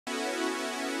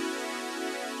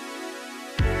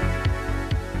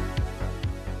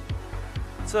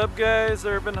What's up, guys?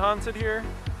 Urban Haunted here.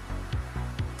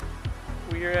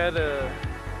 We are at a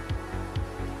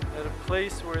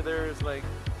place where there's like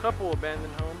a couple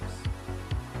abandoned homes,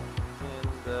 and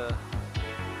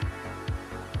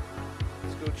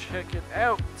let's go check it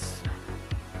out.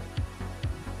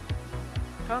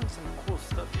 Found some cool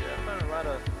stuff here. I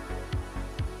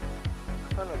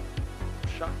found a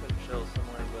shotgun shell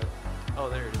somewhere, but oh,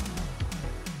 there it is.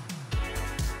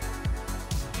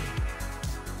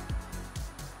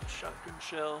 Shotgun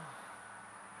shell.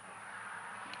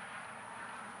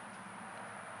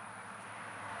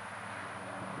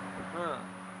 Huh.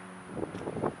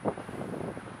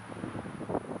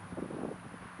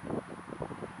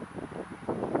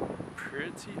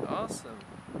 Pretty awesome.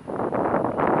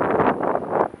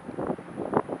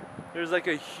 There's like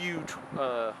a huge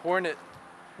hornet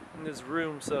in this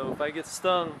room, so if I get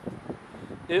stung,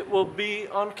 it will be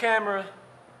on camera.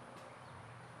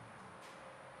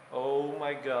 Oh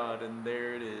my god, and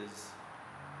there it is.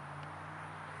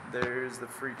 There's the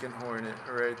freaking hornet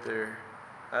right there.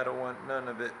 I don't want none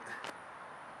of it.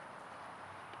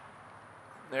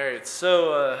 Alright,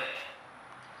 so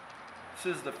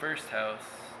this is the first house.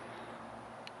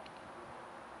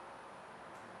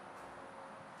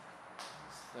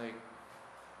 It's like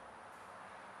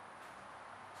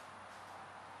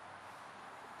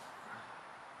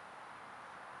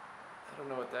I don't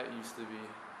know what that used to be.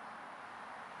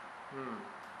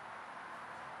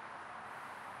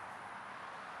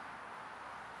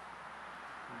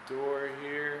 Door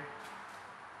here.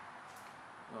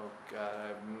 Oh god, I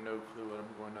have no clue what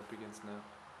I'm going up against now.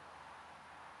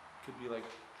 Could be like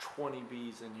 20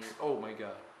 bees in here. Oh my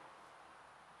god.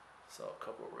 Saw a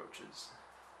couple of roaches.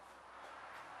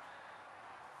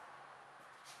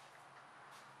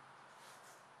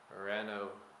 Rano.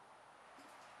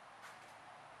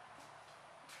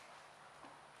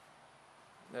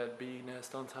 That bee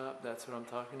nest on top, that's what I'm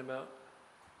talking about.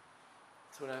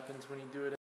 That's what happens when you do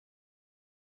it.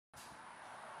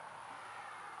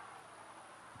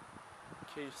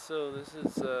 Okay, so this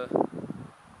is the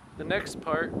next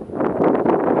part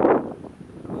of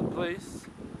the place.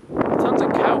 Tons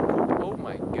of cow poop. Oh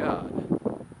my god.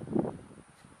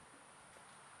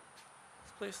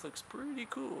 This place looks pretty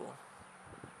cool.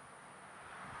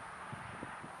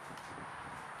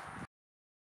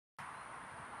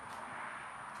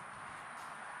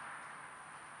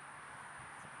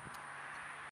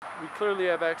 We clearly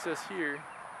have access here.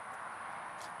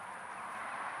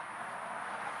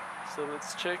 So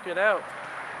let's check it out.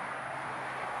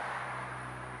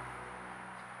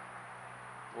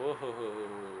 Whoa,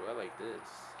 I like this.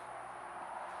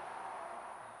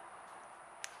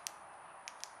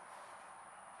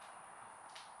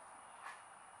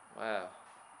 Wow.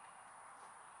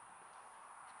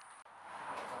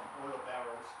 Oil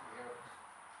barrels.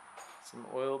 Some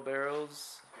oil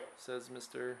barrels, says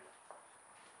Mr.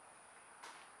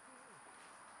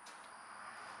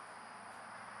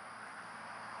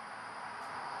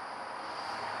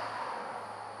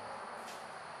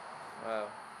 Wow.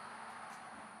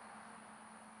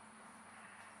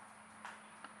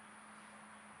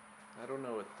 I don't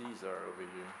know what these are over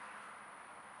here.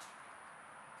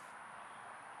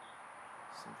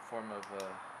 Some form of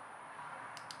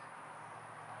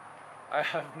I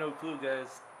have no clue,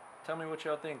 guys. Tell me what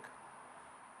y'all think.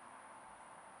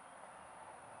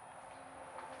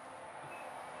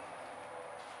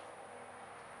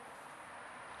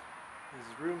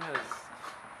 This room has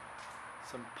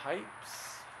some pipes.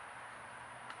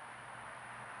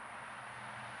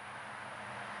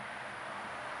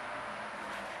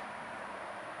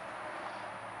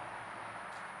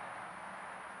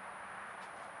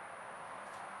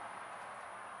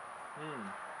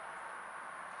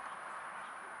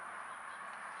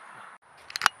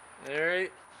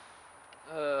 Alright.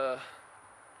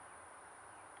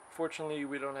 Fortunately,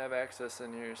 we don't have access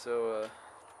in here, so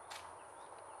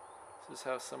this is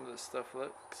how some of this stuff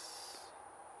looks.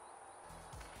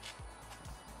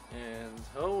 And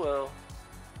oh well.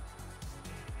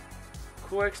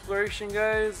 Cool exploration,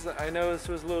 guys. I know this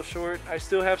was a little short. I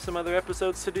still have some other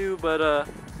episodes to do, but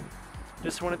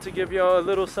just wanted to give y'all a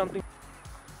little something.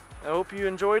 I hope you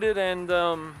enjoyed it, and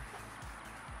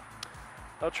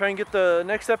I'll try and get the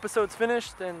next episodes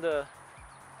finished, and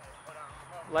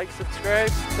like, subscribe.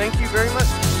 Thank you very much.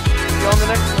 See you on the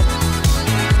next one.